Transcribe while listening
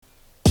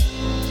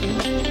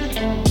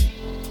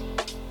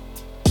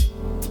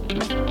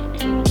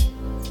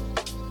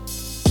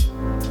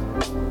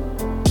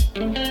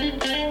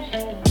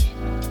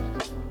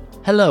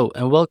Hello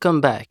and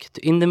welcome back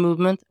to In the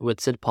Movement with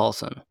Sid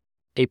Paulson,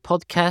 a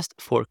podcast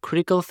for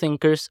critical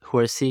thinkers who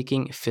are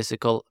seeking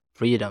physical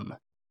freedom.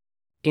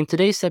 In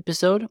today's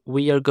episode,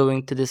 we are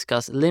going to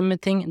discuss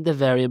limiting the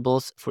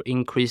variables for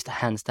increased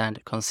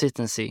handstand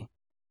consistency.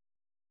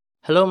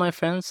 Hello, my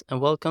friends,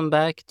 and welcome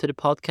back to the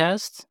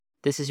podcast.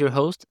 This is your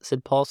host,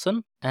 Sid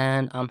Paulson,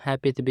 and I'm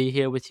happy to be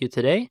here with you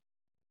today.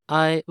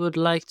 I would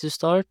like to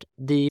start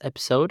the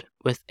episode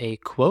with a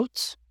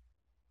quote.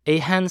 A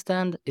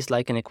handstand is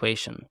like an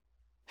equation.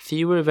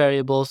 Fewer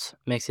variables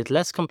makes it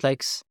less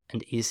complex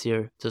and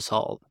easier to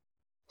solve.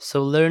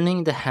 So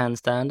learning the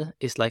handstand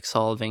is like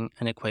solving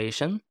an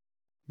equation.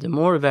 The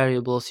more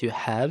variables you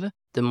have,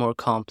 the more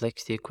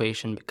complex the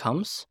equation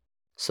becomes.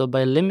 So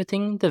by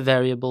limiting the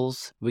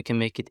variables, we can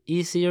make it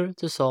easier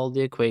to solve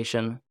the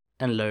equation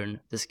and learn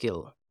the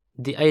skill.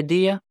 The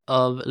idea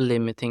of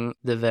limiting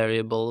the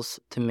variables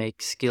to make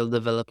skill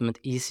development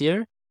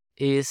easier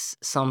is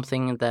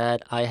something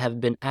that I have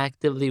been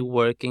actively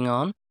working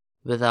on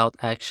without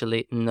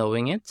actually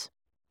knowing it.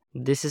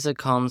 This is a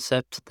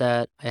concept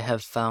that I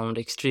have found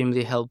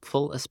extremely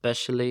helpful,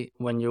 especially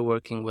when you're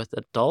working with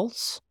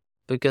adults,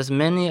 because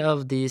many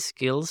of these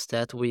skills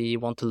that we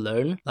want to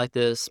learn, like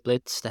the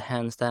splits, the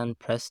handstand,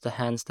 press, the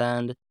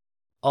handstand,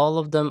 all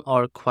of them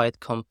are quite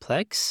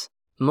complex.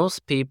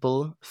 Most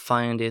people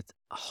find it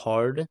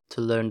hard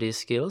to learn these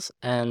skills,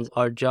 and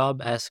our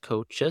job as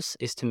coaches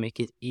is to make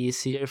it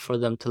easier for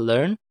them to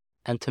learn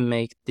and to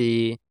make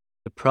the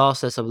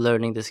process of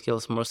learning the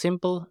skills more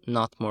simple,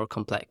 not more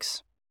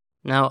complex.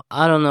 Now,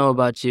 I don't know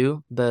about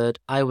you, but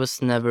I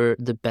was never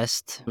the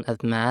best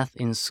at math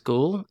in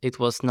school. It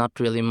was not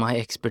really my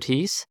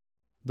expertise.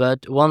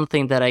 But one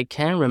thing that I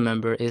can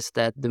remember is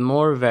that the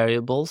more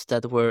variables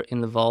that were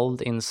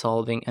involved in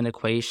solving an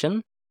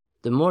equation,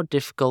 the more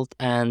difficult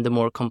and the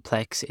more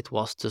complex it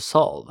was to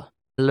solve.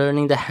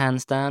 Learning the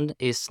handstand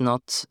is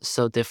not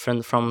so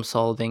different from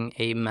solving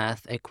a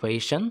math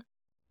equation.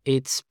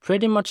 It's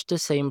pretty much the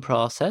same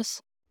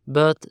process,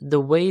 but the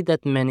way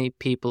that many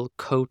people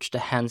coach the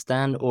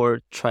handstand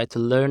or try to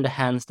learn the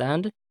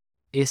handstand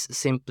is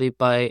simply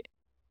by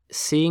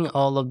seeing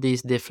all of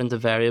these different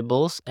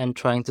variables and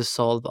trying to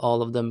solve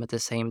all of them at the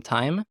same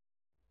time.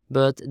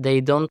 But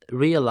they don't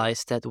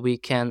realize that we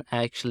can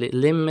actually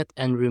limit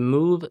and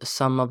remove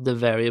some of the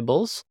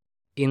variables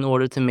in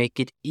order to make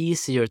it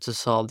easier to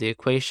solve the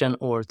equation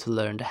or to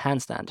learn the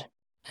handstand.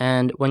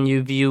 And when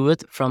you view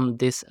it from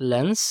this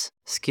lens,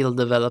 skill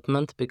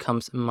development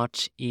becomes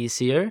much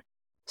easier.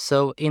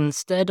 So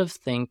instead of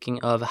thinking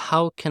of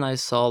how can I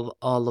solve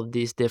all of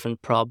these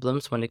different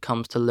problems when it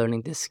comes to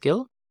learning this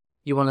skill,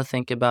 you want to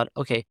think about,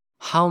 okay,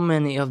 how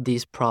many of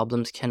these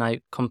problems can I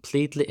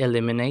completely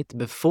eliminate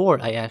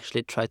before I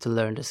actually try to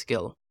learn the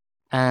skill?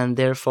 And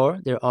therefore,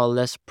 there are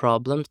less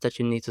problems that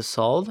you need to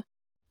solve,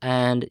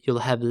 and you'll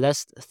have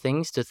less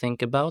things to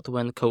think about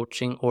when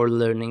coaching or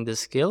learning the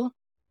skill.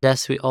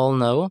 As we all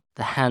know,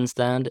 the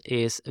handstand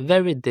is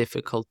very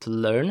difficult to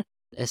learn,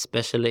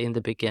 especially in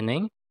the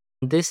beginning.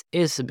 This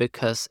is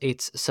because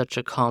it's such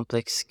a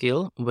complex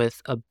skill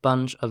with a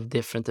bunch of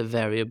different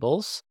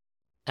variables,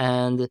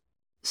 and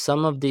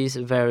some of these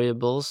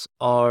variables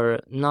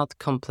are not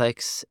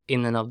complex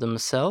in and of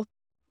themselves,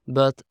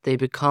 but they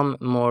become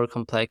more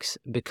complex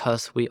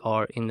because we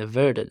are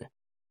inverted.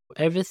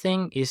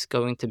 Everything is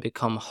going to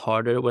become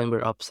harder when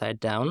we're upside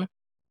down.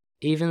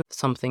 Even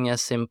something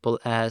as simple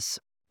as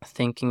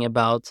thinking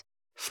about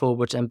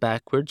forwards and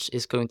backwards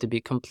is going to be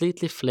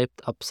completely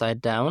flipped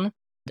upside down.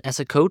 As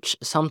a coach,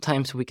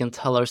 sometimes we can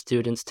tell our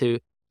students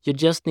you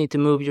just need to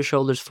move your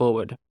shoulders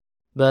forward.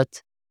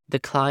 But the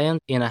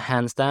client in a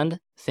handstand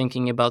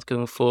thinking about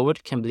going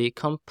forward can be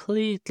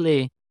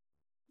completely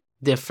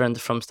different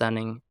from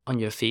standing on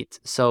your feet.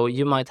 So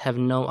you might have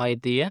no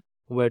idea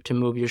where to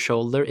move your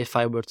shoulder if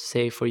I were to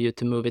say for you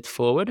to move it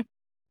forward.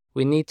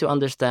 We need to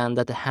understand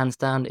that the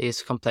handstand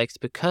is complex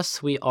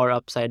because we are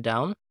upside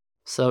down.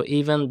 So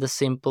even the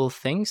simple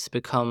things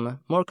become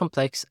more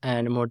complex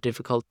and more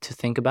difficult to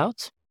think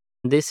about.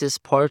 This is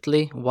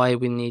partly why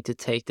we need to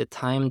take the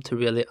time to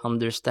really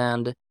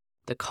understand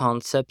the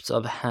concepts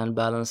of hand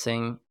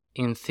balancing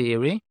in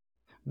theory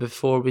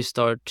before we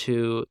start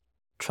to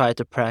try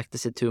to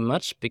practice it too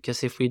much,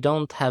 because if we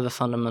don't have a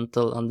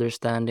fundamental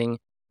understanding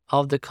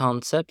of the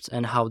concepts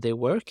and how they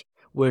work,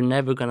 we're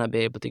never going to be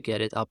able to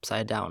get it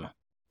upside down.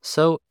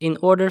 So in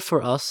order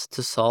for us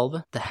to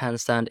solve the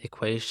handstand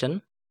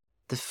equation,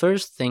 the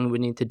first thing we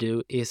need to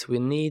do is we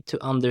need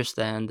to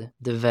understand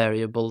the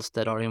variables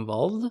that are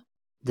involved.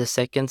 The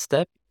second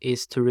step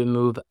is to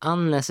remove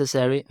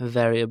unnecessary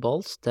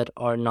variables that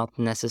are not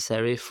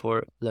necessary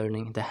for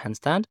learning the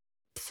handstand.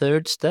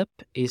 Third step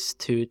is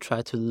to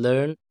try to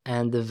learn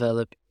and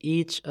develop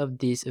each of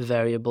these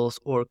variables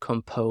or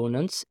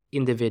components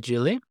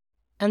individually.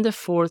 And the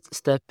fourth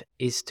step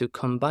is to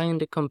combine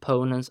the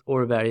components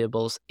or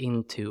variables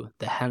into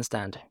the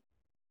handstand.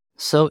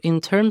 So in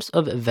terms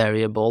of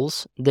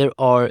variables, there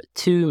are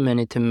too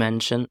many to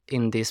mention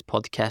in this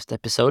podcast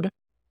episode.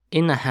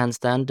 In a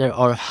handstand, there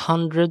are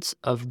hundreds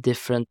of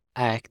different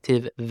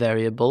active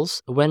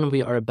variables when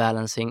we are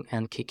balancing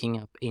and kicking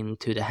up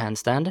into the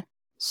handstand.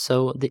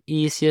 So the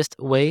easiest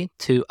way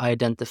to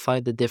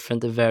identify the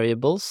different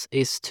variables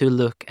is to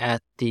look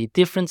at the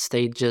different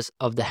stages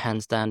of the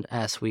handstand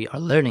as we are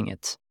learning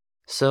it.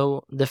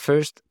 So the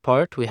first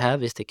part we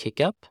have is the kick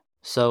up.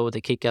 So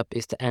the kick up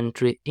is the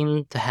entry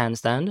into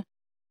handstand,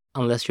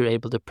 unless you're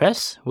able to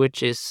press,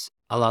 which is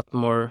a lot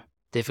more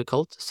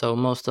difficult. So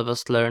most of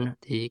us learn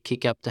the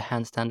kick up to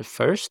handstand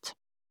first.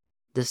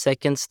 The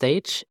second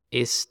stage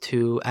is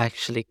to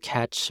actually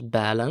catch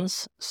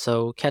balance.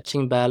 So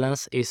catching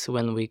balance is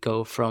when we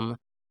go from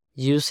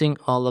using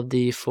all of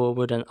the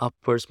forward and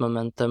upwards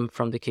momentum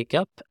from the kick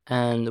up,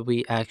 and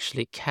we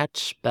actually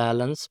catch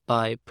balance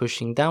by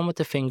pushing down with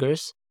the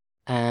fingers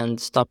and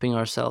stopping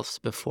ourselves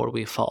before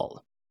we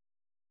fall.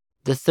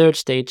 The third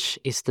stage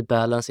is the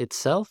balance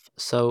itself.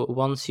 So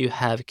once you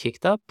have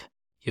kicked up,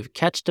 you've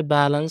catched the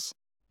balance.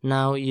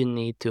 Now you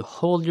need to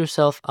hold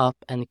yourself up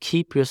and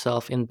keep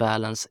yourself in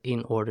balance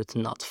in order to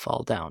not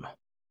fall down.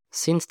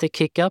 Since the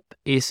kick up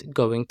is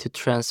going to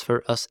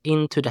transfer us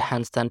into the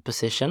handstand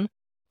position,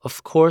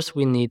 of course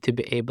we need to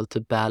be able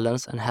to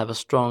balance and have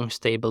a strong,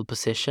 stable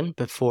position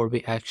before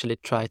we actually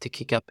try to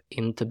kick up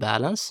into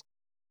balance.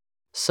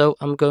 So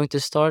I'm going to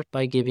start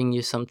by giving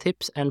you some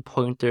tips and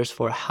pointers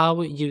for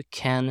how you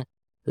can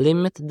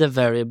limit the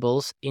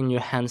variables in your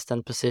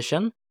handstand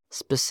position,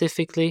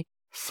 specifically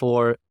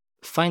for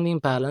finding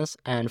balance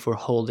and for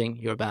holding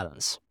your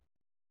balance.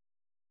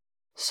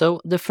 So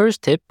the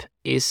first tip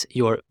is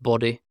your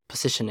body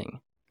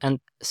positioning, and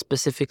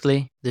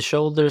specifically the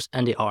shoulders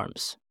and the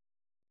arms.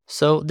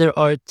 So there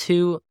are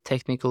two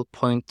technical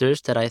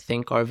pointers that I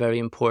think are very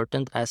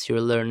important as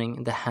you're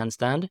learning the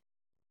handstand.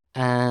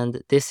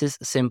 And this is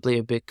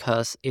simply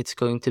because it's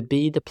going to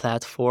be the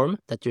platform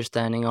that you're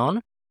standing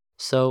on.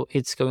 So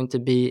it's going to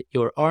be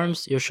your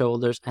arms, your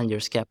shoulders, and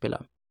your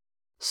scapula.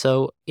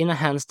 So in a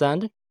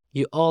handstand,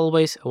 you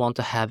always want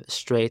to have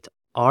straight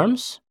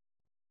arms.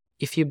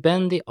 If you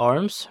bend the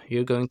arms,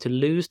 you're going to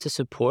lose the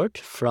support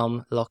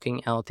from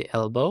locking out the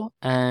elbow,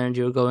 and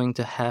you're going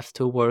to have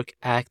to work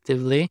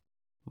actively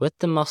with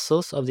the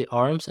muscles of the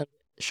arms and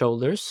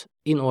shoulders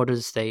in order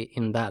to stay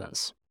in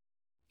balance.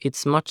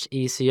 It's much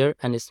easier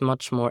and it's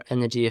much more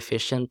energy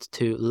efficient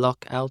to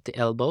lock out the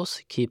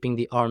elbows, keeping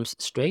the arms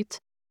straight,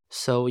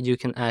 so you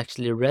can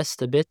actually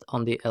rest a bit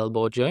on the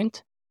elbow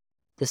joint.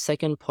 The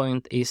second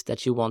point is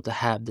that you want to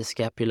have the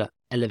scapula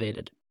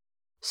elevated.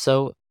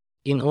 So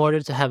in order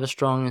to have a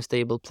strong and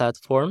stable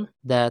platform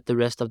that the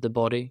rest of the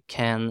body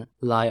can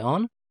lie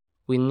on,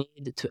 we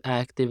need to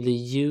actively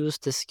use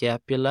the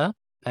scapula,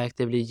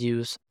 actively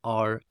use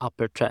our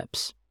upper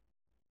traps.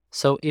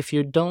 So if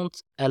you don't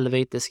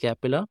elevate the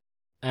scapula,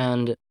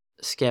 and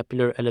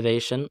scapular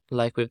elevation,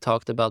 like we've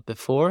talked about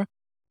before,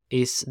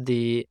 is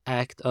the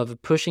act of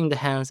pushing the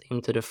hands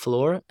into the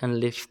floor and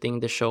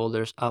lifting the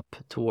shoulders up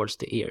towards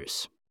the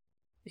ears.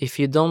 If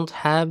you don't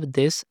have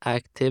this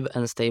active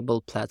and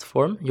stable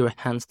platform, your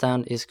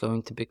handstand is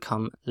going to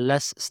become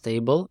less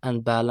stable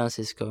and balance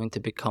is going to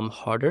become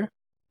harder.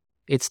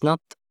 It's not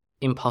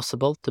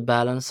impossible to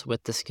balance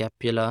with the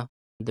scapula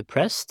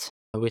depressed,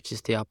 which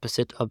is the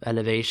opposite of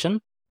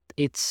elevation.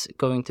 It's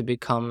going to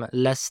become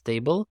less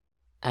stable,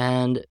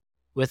 and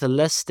with a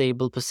less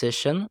stable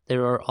position,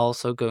 there are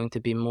also going to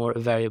be more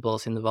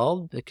variables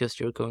involved because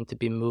you're going to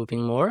be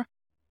moving more.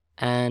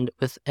 And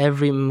with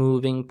every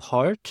moving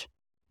part,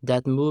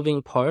 that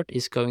moving part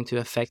is going to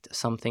affect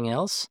something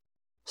else.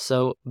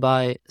 So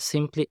by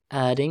simply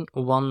adding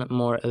one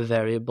more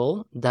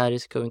variable, that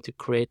is going to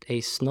create a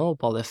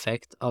snowball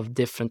effect of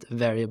different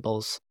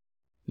variables,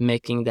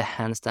 making the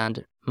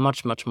handstand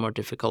much, much more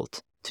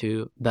difficult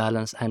to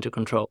balance and to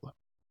control.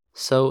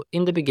 So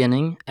in the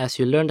beginning, as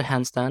you learn the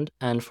handstand,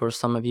 and for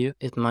some of you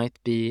it might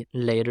be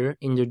later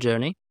in your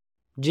journey,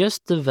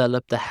 just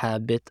develop the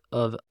habit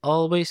of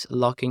always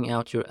locking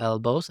out your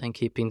elbows and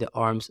keeping the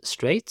arms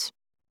straight,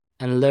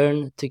 and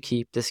learn to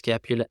keep the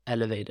scapula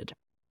elevated.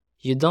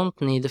 You don't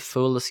need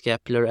full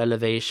scapular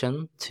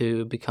elevation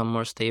to become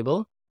more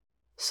stable,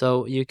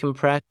 so you can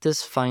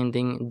practice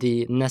finding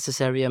the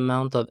necessary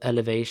amount of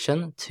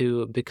elevation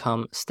to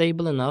become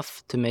stable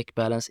enough to make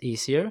balance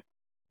easier.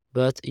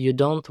 But you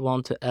don't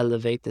want to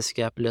elevate the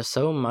scapula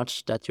so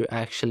much that you're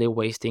actually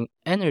wasting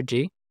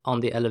energy on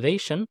the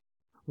elevation,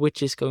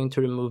 which is going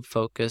to remove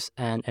focus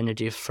and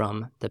energy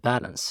from the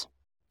balance.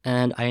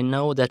 And I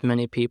know that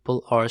many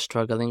people are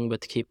struggling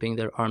with keeping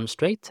their arms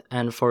straight,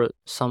 and for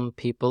some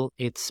people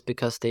it's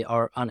because they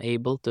are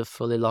unable to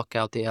fully lock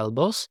out the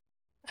elbows,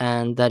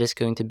 and that is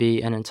going to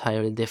be an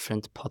entirely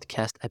different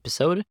podcast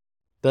episode.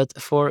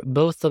 But for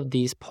both of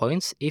these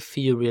points, if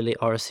you really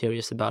are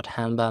serious about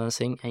hand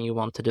balancing and you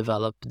want to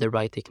develop the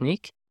right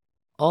technique,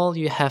 all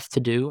you have to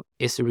do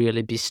is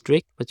really be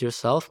strict with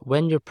yourself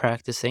when you're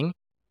practicing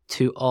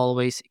to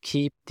always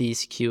keep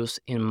these cues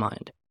in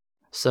mind.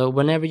 So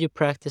whenever you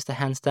practice the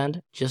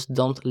handstand, just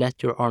don't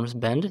let your arms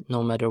bend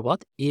no matter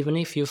what. Even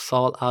if you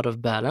fall out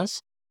of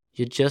balance,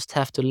 you just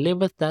have to live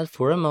with that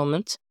for a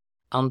moment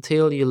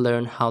until you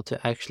learn how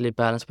to actually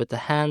balance with the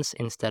hands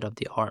instead of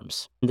the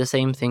arms. And the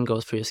same thing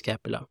goes for your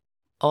scapula.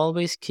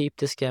 Always keep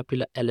the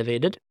scapula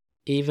elevated,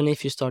 even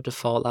if you start to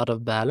fall out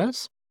of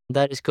balance.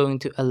 That is going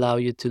to allow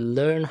you to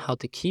learn how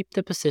to keep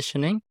the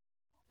positioning,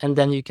 and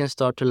then you can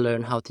start to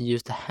learn how to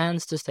use the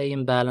hands to stay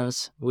in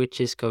balance,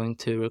 which is going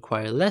to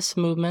require less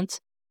movement,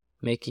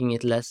 making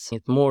it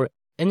more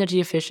energy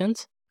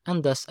efficient,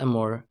 and thus a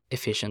more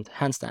efficient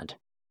handstand.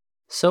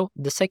 So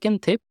the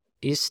second tip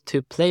is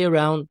to play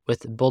around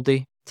with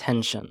body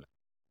tension.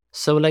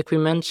 So like we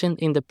mentioned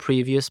in the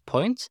previous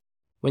point,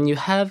 when you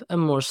have a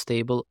more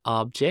stable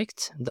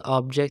object, the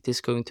object is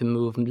going to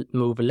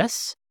move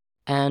less,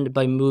 and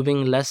by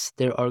moving less,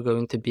 there are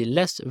going to be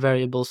less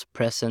variables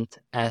present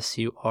as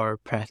you are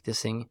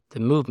practicing the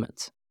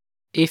movement.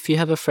 If you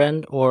have a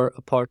friend or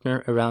a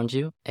partner around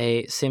you,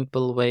 a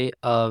simple way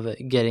of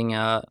getting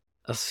a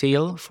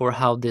feel for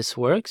how this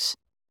works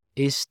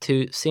is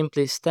to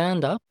simply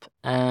stand up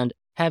and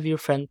have your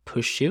friend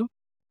push you,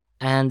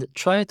 and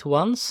try it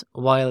once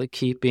while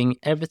keeping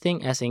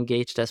everything as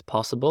engaged as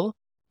possible,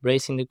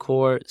 bracing the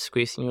core,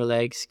 squeezing your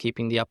legs,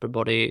 keeping the upper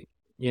body,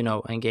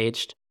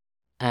 engaged.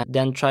 And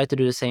then try to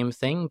do the same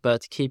thing,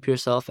 but keep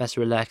yourself as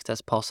relaxed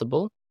as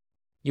possible.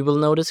 You will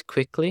notice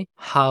quickly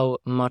how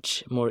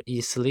much more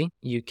easily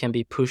you can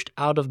be pushed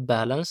out of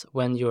balance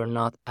when you're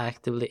not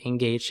actively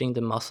engaging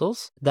the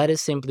muscles. That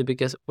is simply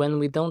because when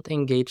we don't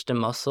engage the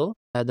muscles,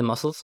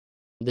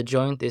 the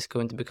joint is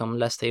going to become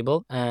less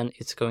stable and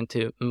it's going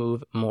to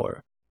move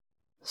more.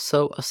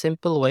 So a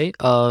simple way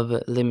of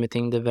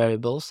limiting the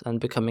variables and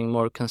becoming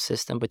more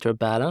consistent with your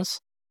balance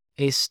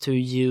is to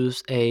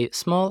use a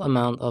small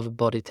amount of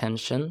body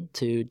tension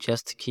to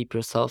just keep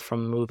yourself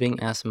from moving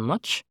as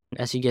much.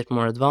 As you get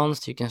more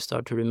advanced, you can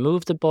start to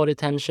remove the body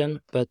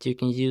tension, but you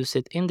can use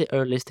it in the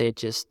early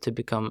stages to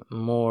become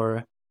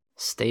more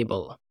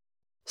stable.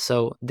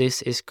 So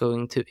this is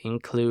going to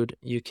include,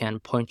 you can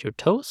point your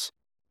toes,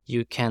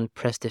 you can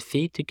press the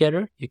feet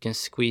together, you can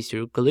squeeze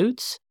your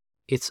glutes.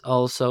 It's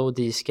also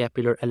the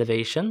scapular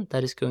elevation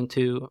that is going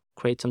to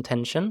create some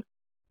tension.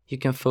 You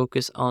can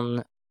focus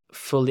on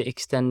fully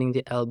extending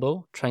the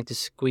elbow, trying to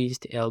squeeze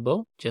the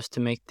elbow just to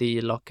make the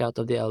lockout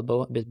of the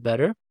elbow a bit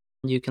better.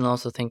 You can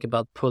also think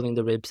about pulling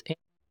the ribs in,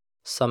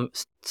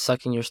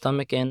 sucking your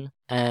stomach in,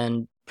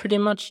 and pretty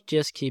much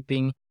just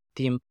keeping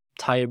the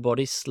entire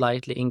body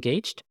slightly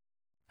engaged.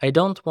 I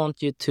don't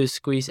want you to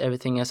squeeze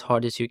everything as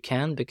hard as you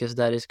can, because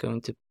that is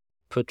going to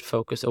put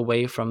focus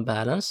away from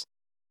balance,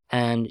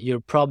 and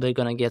you're probably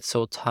going to get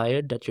so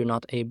tired that you're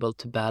not able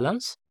to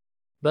balance.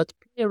 But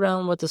play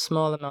around with a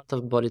small amount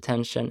of body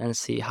tension and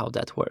see how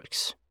that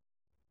works.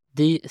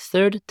 The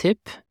third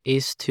tip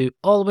is to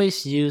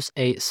always use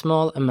a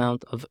small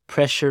amount of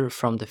pressure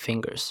from the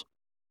fingers.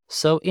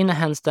 So in a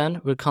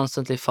handstand, we're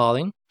constantly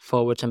falling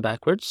forwards and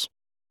backwards.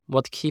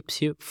 What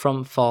keeps you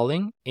from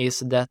falling is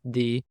that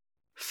the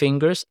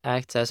fingers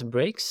act as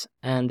brakes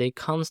and they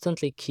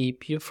constantly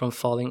keep you from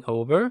falling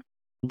over.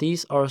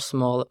 These are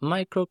small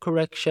micro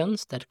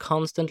corrections that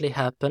constantly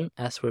happen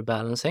as we're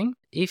balancing.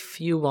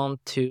 If you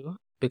want to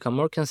become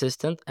more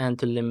consistent and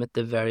to limit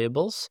the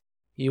variables,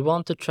 you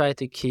want to try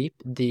to keep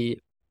the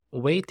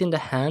weight in the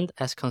hand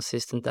as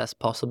consistent as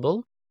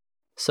possible.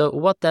 So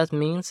what that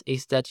means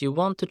is that you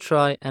want to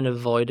try and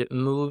avoid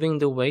moving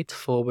the weight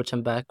forwards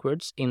and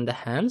backwards in the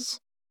hands.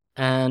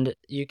 And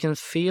you can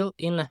feel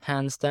in a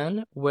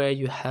handstand where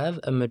you have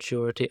a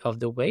majority of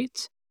the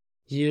weight.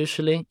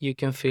 Usually you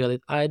can feel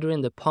it either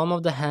in the palm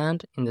of the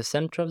hand, in the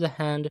center of the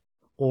hand,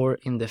 or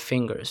in the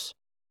fingers.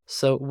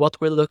 So what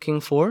we're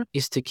looking for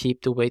is to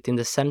keep the weight in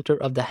the center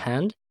of the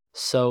hand,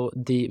 so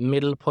the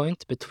middle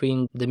point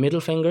between the middle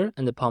finger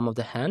and the palm of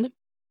the hand.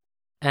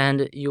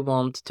 And you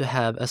want to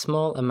have a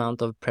small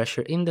amount of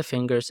pressure in the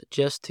fingers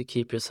just to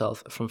keep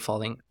yourself from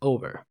falling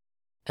over.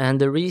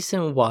 And the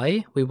reason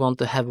why we want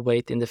to have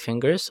weight in the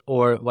fingers,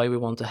 or why we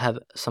want to have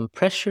some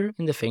pressure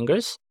in the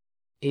fingers,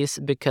 is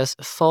because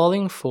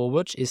falling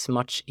forwards is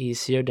much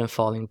easier than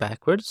falling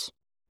backwards.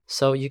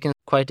 So you can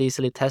quite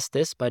easily test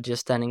this by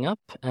just standing up,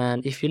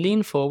 and if you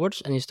lean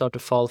forwards and you start to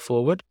fall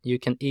forward, you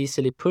can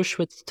easily push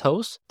with the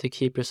toes to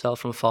keep yourself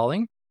from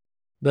falling.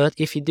 But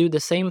if you do the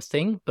same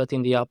thing but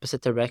in the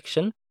opposite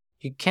direction,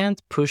 you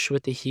can't push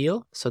with the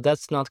heel, so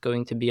that's not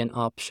going to be an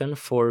option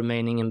for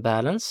remaining in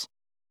balance.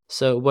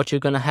 So what you're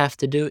going to have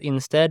to do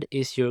instead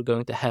is you're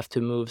going to have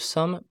to move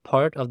some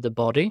part of the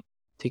body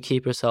to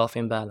keep yourself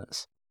in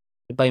balance.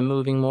 By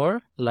moving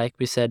more, like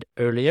we said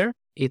earlier,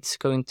 it's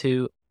going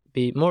to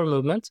be more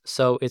movement,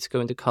 so it's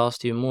going to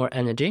cost you more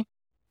energy,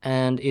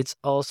 and it's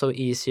also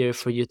easier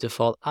for you to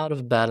fall out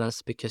of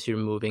balance because you're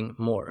moving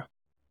more.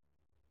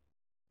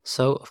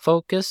 So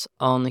focus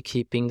on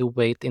keeping the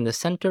weight in the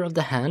center of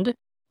the hand,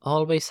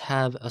 always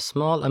have a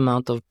small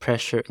amount of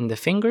pressure in the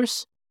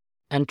fingers,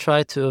 and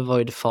try to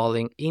avoid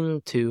falling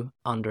into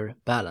under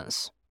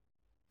balance.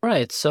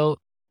 Alright, so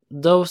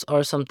those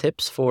are some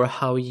tips for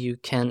how you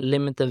can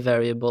limit the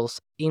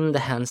variables in the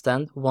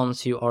handstand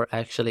once you are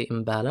actually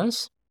in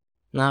balance.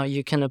 Now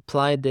you can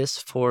apply this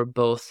for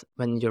both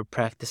when you're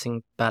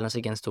practicing balance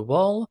against a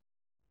wall,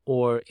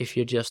 or if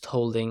you're just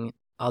holding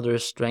other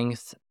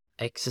strength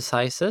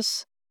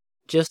exercises,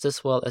 just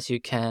as well as you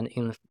can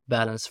in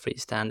balance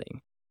freestanding.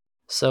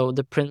 So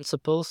the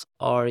principles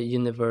are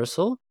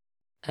universal,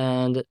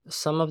 and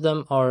some of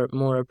them are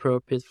more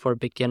appropriate for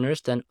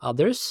beginners than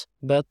others,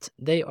 but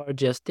they are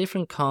just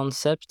different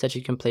concepts that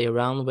you can play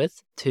around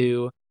with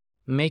to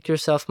make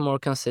yourself more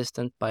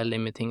consistent by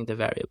limiting the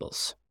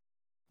variables.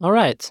 All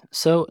right,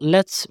 so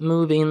let's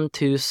move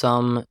into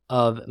some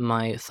of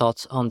my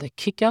thoughts on the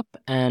kick-up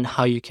and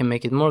how you can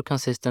make it more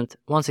consistent,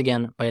 once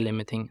again, by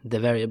limiting the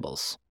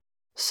variables.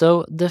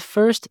 So the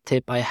first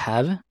tip I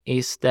have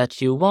is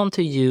that you want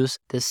to use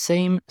the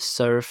same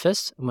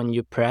surface when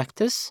you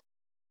practice.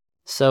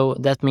 So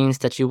that means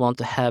that you want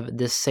to have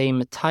the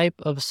same type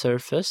of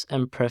surface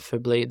and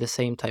preferably the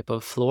same type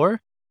of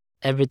floor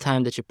every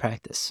time that you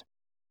practice.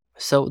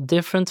 So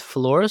different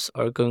floors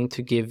are going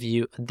to give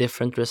you a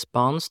different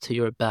response to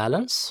your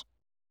balance.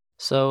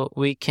 So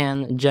we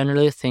can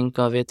generally think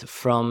of it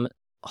from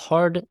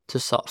hard to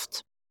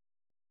soft.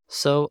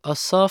 So a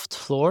soft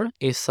floor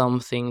is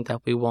something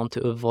that we want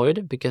to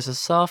avoid because a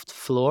soft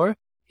floor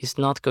is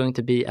not going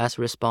to be as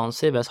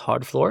responsive as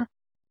hard floor.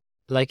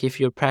 Like if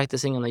you're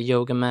practicing on a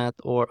yoga mat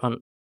or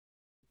on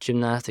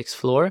gymnastics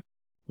floor,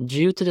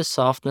 due to the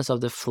softness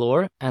of the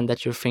floor and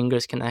that your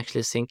fingers can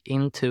actually sink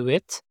into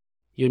it,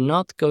 you're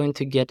not going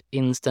to get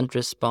instant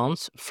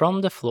response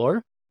from the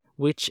floor,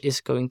 which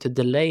is going to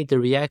delay the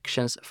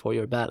reactions for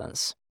your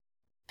balance.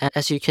 And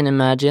as you can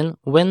imagine,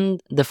 when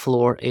the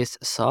floor is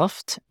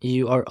soft,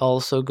 you are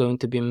also going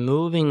to be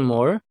moving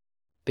more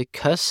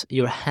because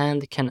your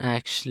hand can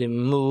actually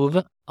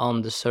move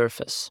on the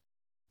surface.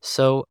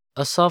 So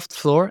a soft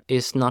floor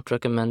is not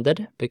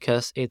recommended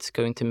because it's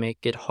going to make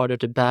it harder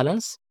to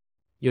balance.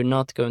 You're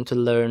not going to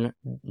learn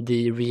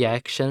the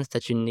reactions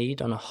that you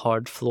need on a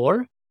hard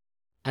floor.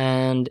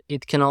 And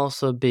it can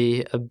also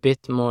be a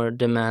bit more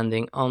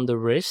demanding on the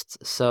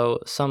wrist. So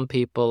some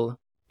people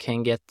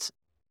can get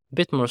a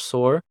bit more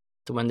sore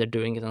when they're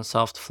doing it on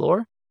soft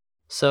floor.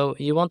 So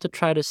you want to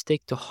try to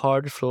stick to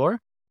hard floor.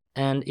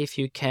 And if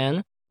you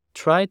can,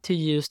 try to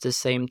use the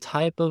same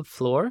type of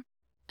floor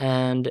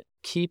and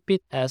keep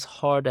it as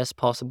hard as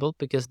possible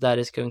because that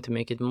is going to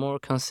make it more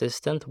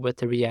consistent with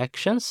the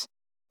reactions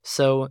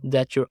so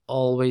that you're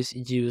always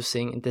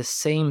using the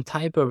same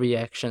type of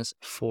reactions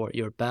for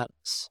your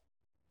balance.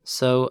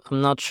 So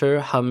I'm not sure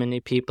how many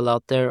people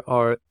out there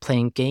are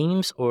playing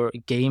games or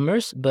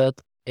gamers,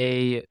 but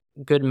a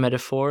good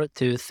metaphor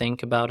to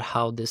think about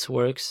how this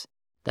works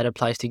that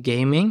applies to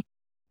gaming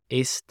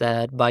is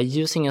that by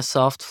using a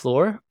soft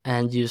floor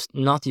and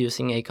not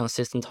using a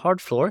consistent hard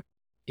floor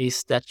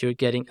is that you're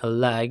getting a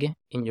lag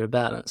in your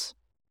balance.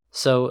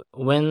 So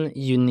when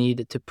you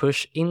need to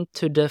push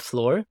into the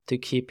floor to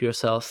keep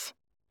yourself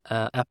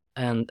up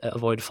and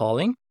avoid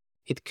falling,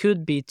 it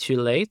could be too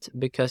late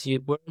because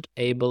you weren't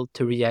able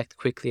to react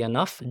quickly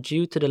enough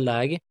due to the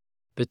lag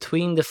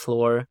between the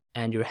floor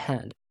and your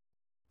hand.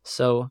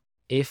 So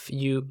if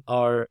you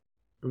are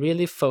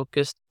really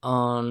focused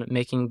on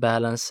making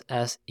balance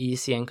as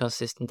easy and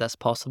consistent as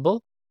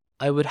possible,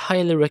 I would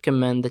highly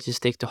recommend that you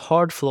stick to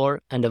hard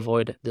floor and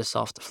avoid the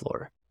soft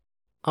floor.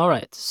 All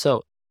right,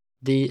 so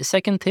the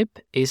second tip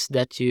is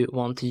that you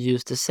want to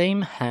use the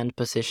same hand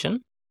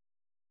position.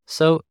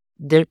 So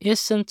there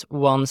isn't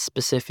one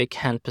specific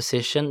hand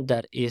position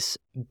that is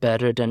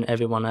better than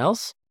everyone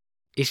else.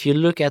 If you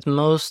look at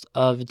most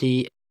of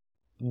the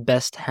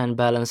best hand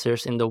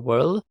balancers in the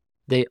world,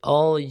 they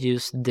all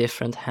use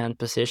different hand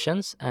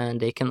positions and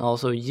they can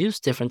also use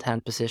different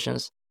hand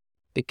positions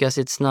because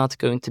it's not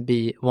going to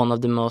be one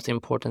of the most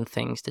important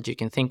things that you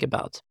can think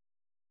about.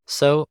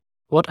 So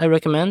what I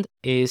recommend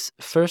is,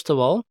 first of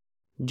all,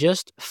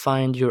 just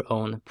find your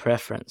own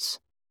preference.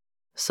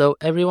 So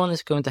everyone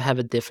is going to have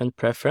a different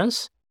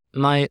preference.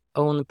 My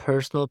own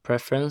personal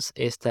preference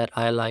is that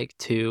I like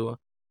to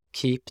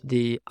keep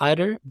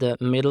either the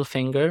middle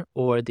finger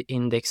or the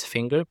index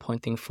finger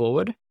pointing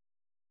forward.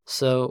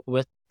 So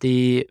with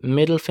the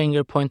middle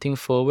finger pointing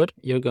forward,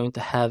 you're going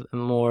to have a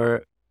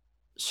more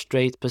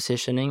straight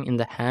positioning in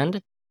the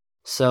hand.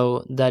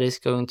 So that is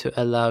going to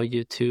allow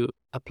you to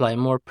apply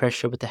more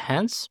pressure with the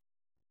hands.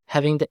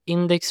 Having the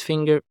index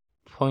finger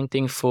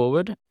pointing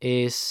forward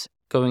is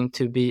going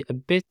to be a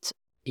bit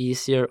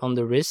easier on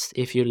the wrist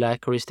if you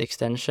lack wrist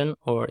extension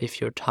or if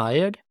you're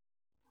tired,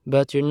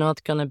 but you're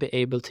not going to be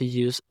able to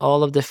use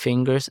all of the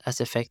fingers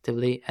as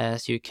effectively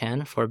as you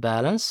can for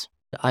balance.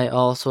 I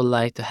also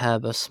like to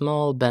have a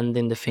small bend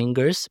in the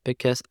fingers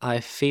because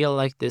I feel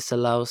like this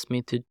allows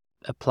me to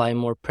apply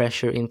more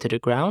pressure into the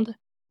ground,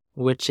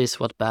 which is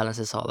what balance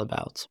is all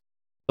about.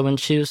 So when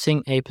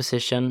choosing a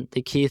position,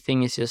 the key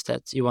thing is just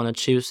that you want to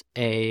choose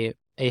a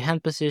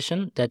hand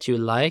position that you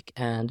like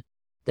and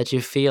that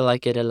you feel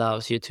like it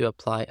allows you to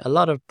apply a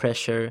lot of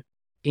pressure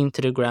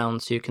into the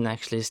ground so you can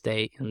actually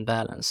stay in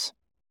balance.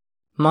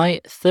 My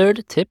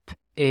third tip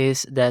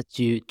is that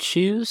you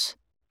choose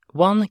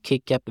one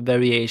kick-up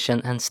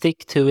variation and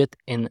stick to it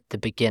in the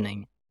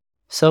beginning.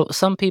 So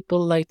some people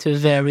like to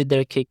vary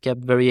their kick-up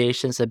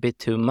variations a bit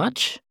too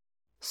much.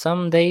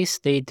 Some days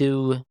they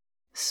do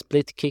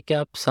split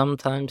kick-up,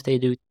 sometimes they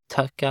do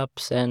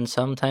tuck-ups, and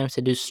sometimes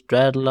they do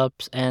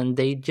straddle-ups, and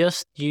they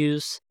just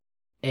use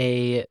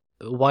a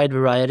wide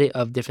variety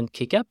of different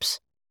kick-ups.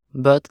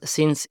 But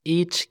since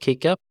each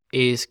kick-up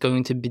is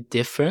going to be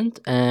different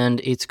and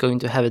it's going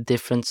to have a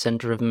different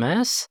center of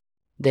mass,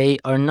 they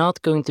are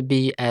not going to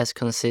be as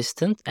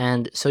consistent,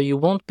 and so you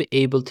won't be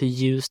able to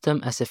use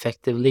them as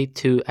effectively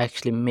to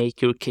actually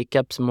make your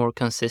kick-ups more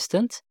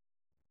consistent.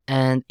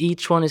 And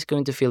each one is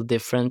going to feel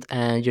different,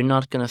 and you're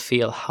not going to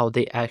feel how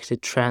they actually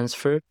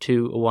transfer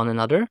to one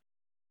another.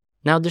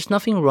 Now, there's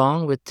nothing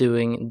wrong with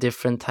doing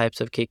different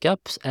types of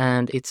kick-ups,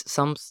 and it's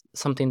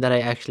something that I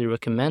actually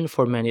recommend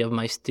for many of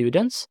my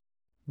students.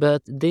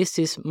 But this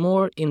is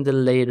more in the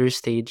later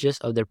stages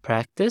of their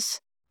practice.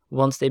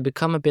 Once they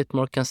become a bit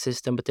more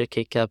consistent with their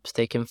kick-ups,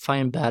 they can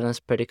find balance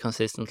pretty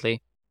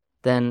consistently.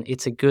 Then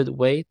it's a good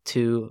way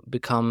to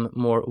become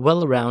more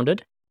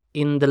well-rounded.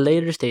 In the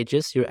later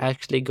stages, you're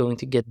actually going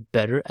to get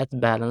better at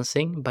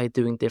balancing by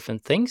doing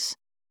different things.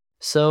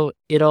 So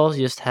it all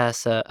just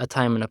has a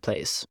time and a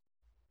place.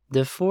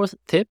 The fourth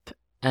tip,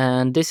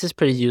 and this is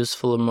pretty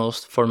useful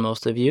for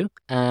most of you,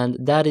 and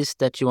that is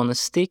that you want to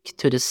stick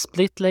to the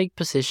split leg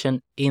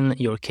position in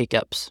your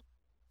kick-ups.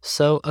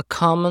 So a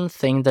common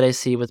thing that I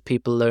see with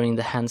people learning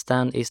the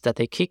handstand is that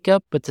they kick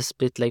up with the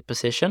split leg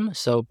position.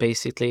 So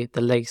basically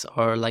the legs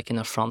are like in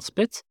a front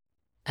split.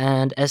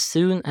 And as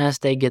soon as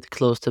they get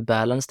close to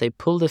balance, they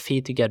pull the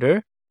feet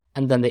together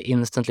and then they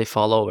instantly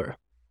fall over.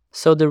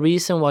 So the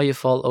reason why you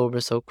fall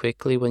over so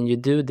quickly when you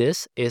do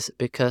this is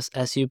because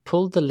as you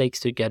pull the legs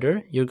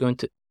together, you're going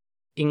to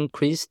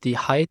increase the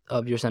height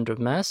of your center of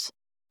mass.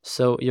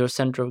 So your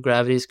center of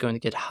gravity is going to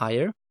get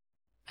higher,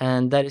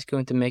 and that is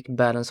going to make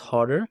balance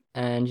harder.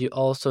 And you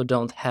also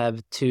don't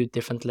have two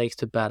different legs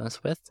to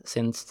balance with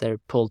since they're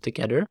pulled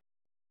together.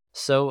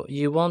 So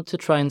you want to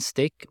try and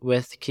stick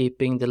with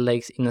keeping the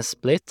legs in a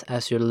split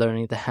as you're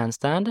learning the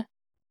handstand.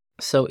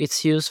 So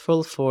it's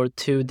useful for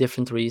two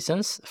different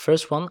reasons.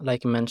 First one,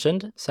 like I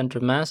mentioned, center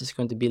of mass is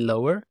going to be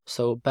lower,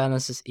 so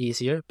balance is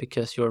easier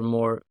because you're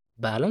more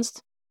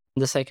balanced.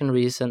 The second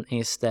reason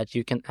is that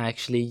you can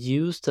actually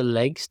use the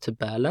legs to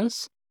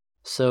balance.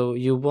 So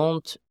you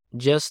won't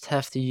just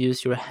have to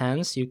use your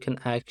hands, you can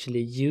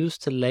actually use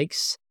the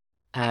legs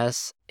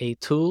as a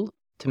tool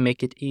to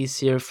make it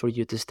easier for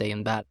you to stay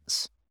in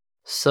balance.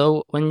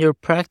 So when you're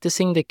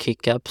practicing the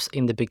kick-ups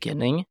in the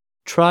beginning,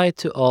 try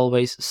to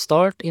always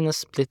start in a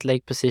split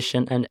leg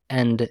position and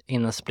end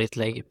in a split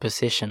leg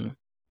position.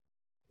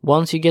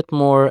 Once you get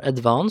more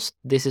advanced,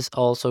 this is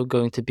also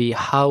going to be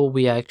how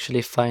we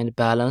actually find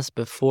balance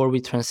before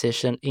we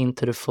transition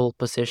into the full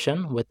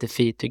position with the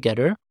feet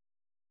together.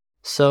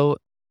 So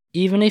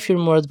even if you're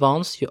more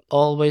advanced, you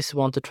always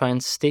want to try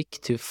and stick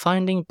to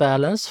finding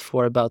balance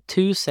for about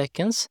 2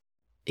 seconds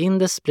in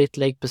the split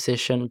leg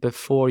position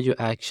before you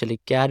actually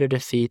gather the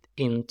feet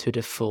into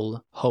the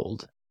full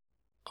hold.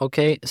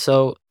 Okay,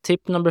 so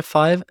tip number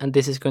 5, and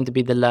this is going to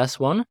be the last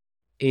one,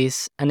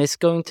 and it's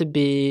going to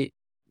be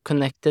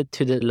connected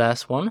to the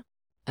last one,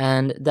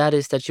 and that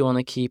is that you want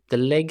to keep the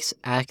legs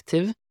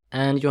active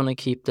and you want to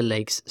keep the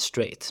legs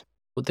straight.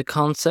 The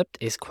concept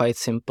is quite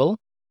simple.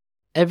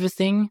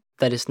 Everything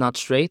that is not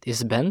straight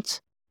is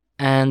bent,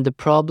 and the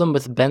problem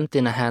with bent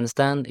in a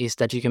handstand is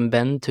that you can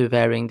bend to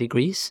varying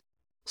degrees,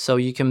 so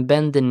you can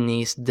bend the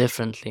knees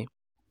differently.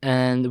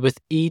 And with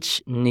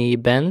each knee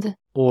bend,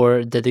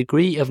 or the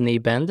degree of knee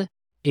bend,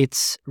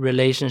 its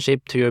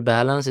relationship to your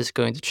balance is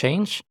going to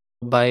change.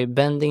 By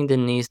bending the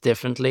knees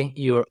differently,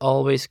 you're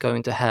always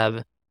going to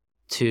have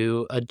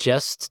to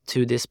adjust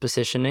to this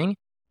positioning,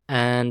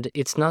 and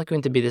it's not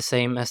going to be the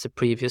same as the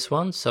previous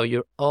one, so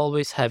you're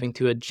always having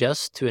to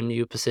adjust to a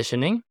new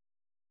positioning.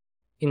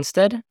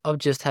 Instead of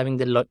just having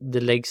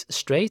the legs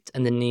straight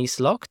and the knees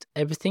locked,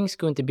 everything's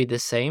going to be the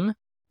same,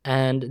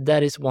 and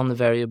that is one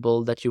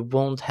variable that you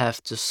won't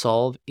have to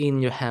solve in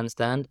your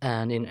handstand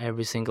and in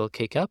every single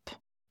kick-up.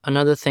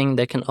 Another thing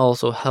that can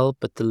also help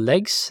with the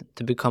legs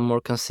to become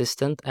more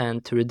consistent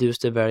and to reduce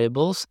the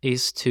variables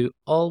is to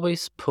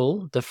always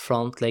pull the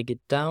front leg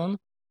down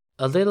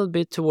a little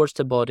bit towards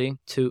the body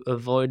to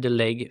avoid the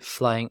leg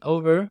flying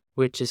over,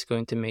 which is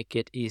going to make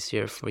it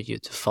easier for you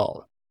to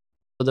fall.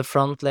 So the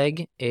front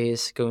leg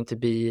is going to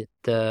be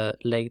the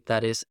leg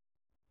that is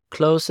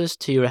closest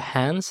to your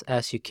hands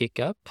as you kick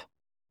up.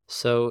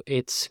 So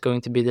it's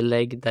going to be the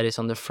leg that is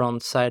on the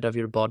front side of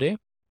your body.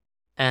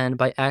 And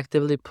by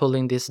actively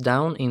pulling this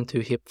down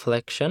into hip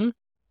flexion,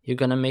 you're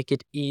going to make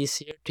it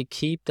easier to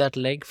keep that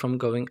leg from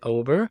going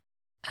over.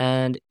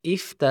 And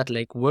if that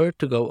leg were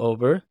to go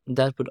over,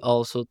 that would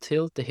also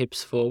tilt the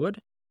hips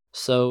forward.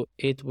 So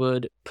it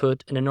would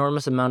put an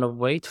enormous amount of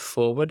weight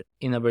forward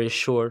in a very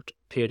short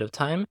period of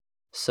time.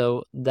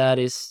 So that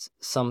is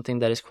something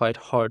that is quite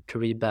hard to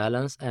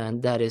rebalance,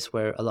 and that is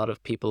where a lot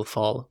of people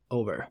fall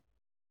over.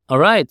 All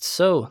right,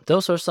 so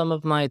those are some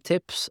of my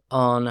tips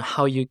on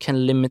how you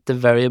can limit the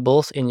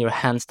variables in your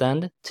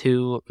handstand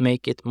to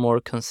make it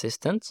more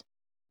consistent.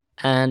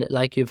 And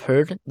like you've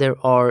heard, there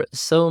are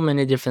so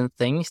many different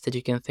things that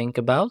you can think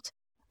about,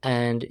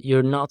 and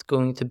you're not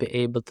going to be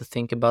able to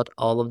think about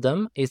all of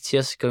them. It's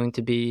just going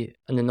to be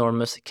an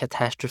enormous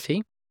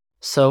catastrophe.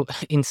 So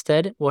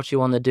instead, what you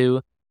want to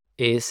do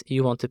is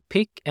you want to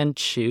pick and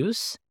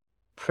choose,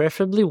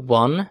 preferably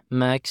one,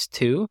 max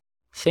two,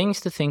 things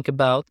to think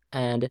about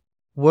and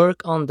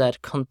work on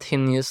that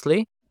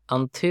continuously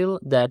until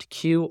that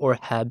cue or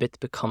habit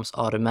becomes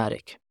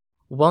automatic.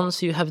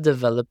 Once you have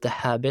developed the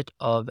habit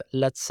of,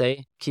 let's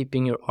say,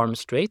 keeping your arm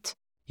straight,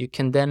 you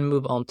can then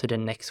move on to the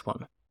next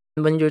one.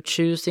 When you're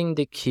choosing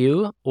the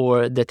cue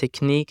or the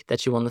technique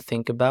that you want to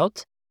think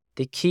about,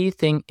 the key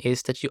thing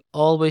is that you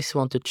always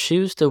want to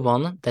choose the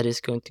one that is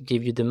going to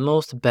give you the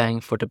most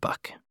bang for the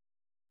buck.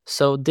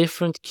 So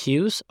different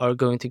cues are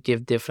going to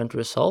give different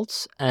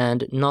results,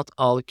 and not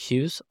all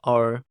cues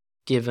are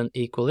given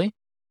equally.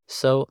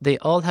 So they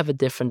all have a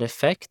different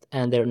effect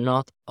and they're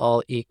not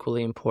all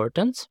equally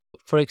important.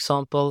 For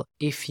example,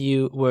 if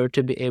you were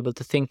to be able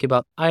to think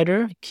about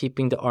either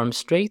keeping the arm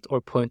straight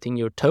or pointing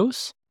your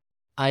toes,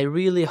 I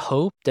really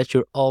hope that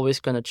you're always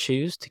going to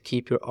choose to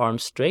keep your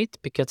arms straight,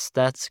 because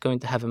that's going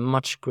to have a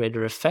much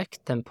greater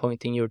effect than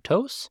pointing your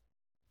toes.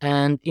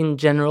 And in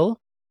general,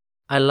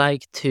 I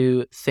like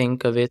to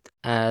think of it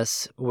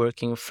as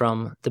working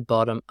from the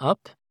bottom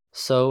up.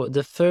 So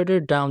the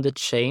further down the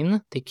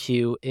chain the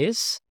cue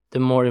is, the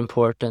more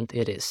important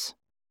it is.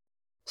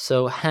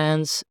 So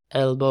hands,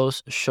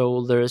 elbows,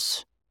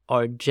 shoulders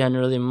are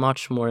generally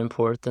much more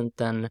important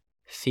than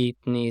feet,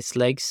 knees,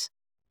 legs,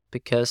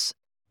 because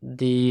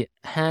the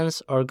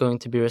hands are going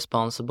to be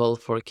responsible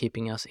for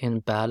keeping us in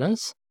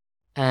balance,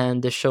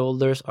 and the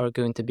shoulders are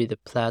going to be the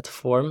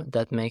platform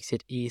that makes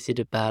it easy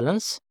to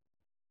balance.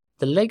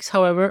 The legs,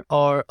 however,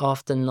 are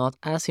often not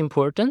as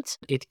important.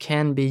 It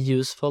can be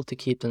useful to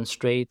keep them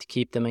straight,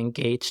 keep them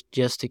engaged,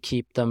 just to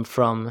keep them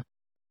from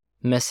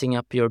messing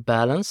up your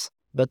balance,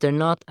 but they're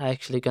not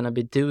actually going to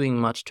be doing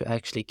much to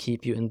actually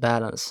keep you in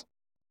balance.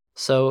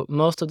 So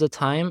most of the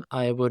time,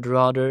 I would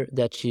rather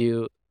that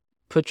you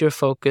put your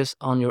focus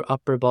on your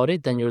upper body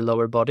than your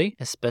lower body,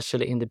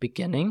 especially in the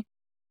beginning.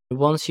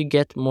 Once you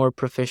get more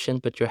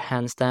proficient with your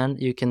handstand,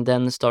 you can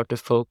then start to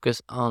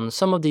focus on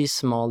some of these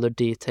smaller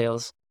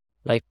details,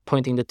 like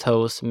pointing the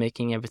toes,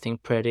 making everything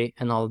pretty,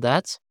 and all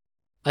that.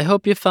 I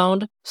hope you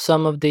found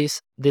some of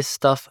this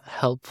stuff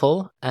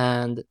helpful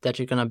and that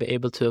you're going to be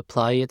able to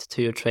apply it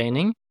to your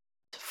training.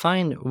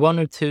 Find one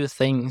or two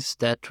things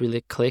that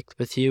really clicked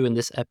with you in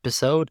this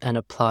episode and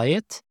apply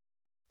it.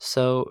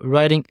 So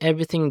writing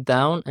everything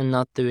down and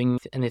not doing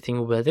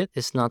anything with it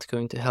is not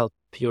going to help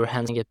your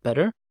hands get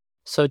better.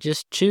 So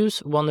just choose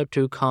one or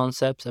two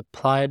concepts,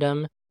 apply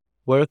them,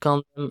 work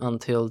on them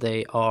until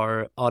they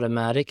are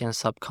automatic and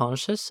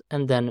subconscious,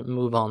 and then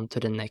move on to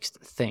the next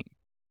thing.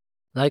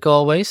 Like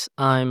always,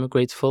 I'm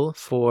grateful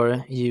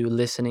for you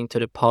listening to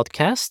the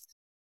podcast.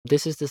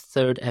 This is the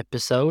third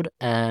episode,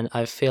 and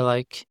I feel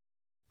like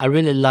I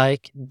really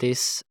like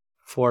this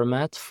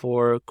format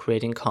for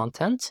creating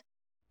content,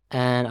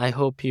 and I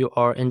hope you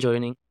are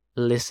enjoying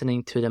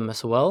listening to them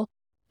as well.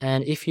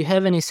 And if you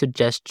have any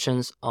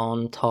suggestions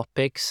on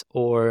topics,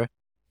 or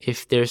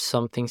if there's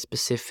something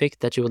specific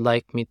that you would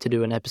like me to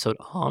do an episode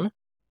on,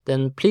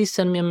 then please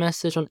send me a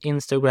message on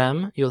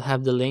Instagram. You'll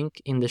have the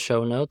link in the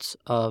show notes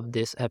of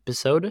this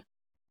episode.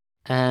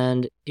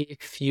 And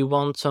if you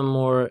want some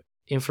more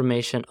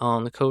information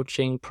on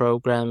coaching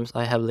programs,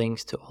 I have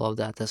links to all of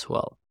that as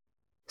well.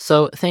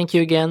 So thank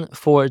you again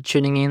for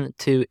tuning in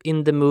to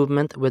In the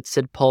Movement with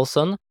Sid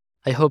Paulson.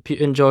 I hope you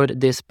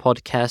enjoyed this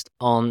podcast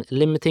on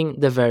limiting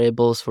the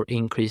variables for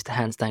increased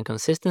handstand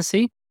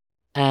consistency.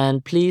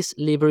 And please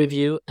leave a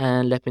review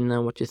and let me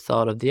know what you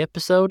thought of the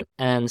episode.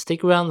 And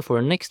stick around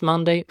for next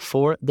Monday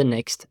for the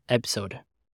next episode.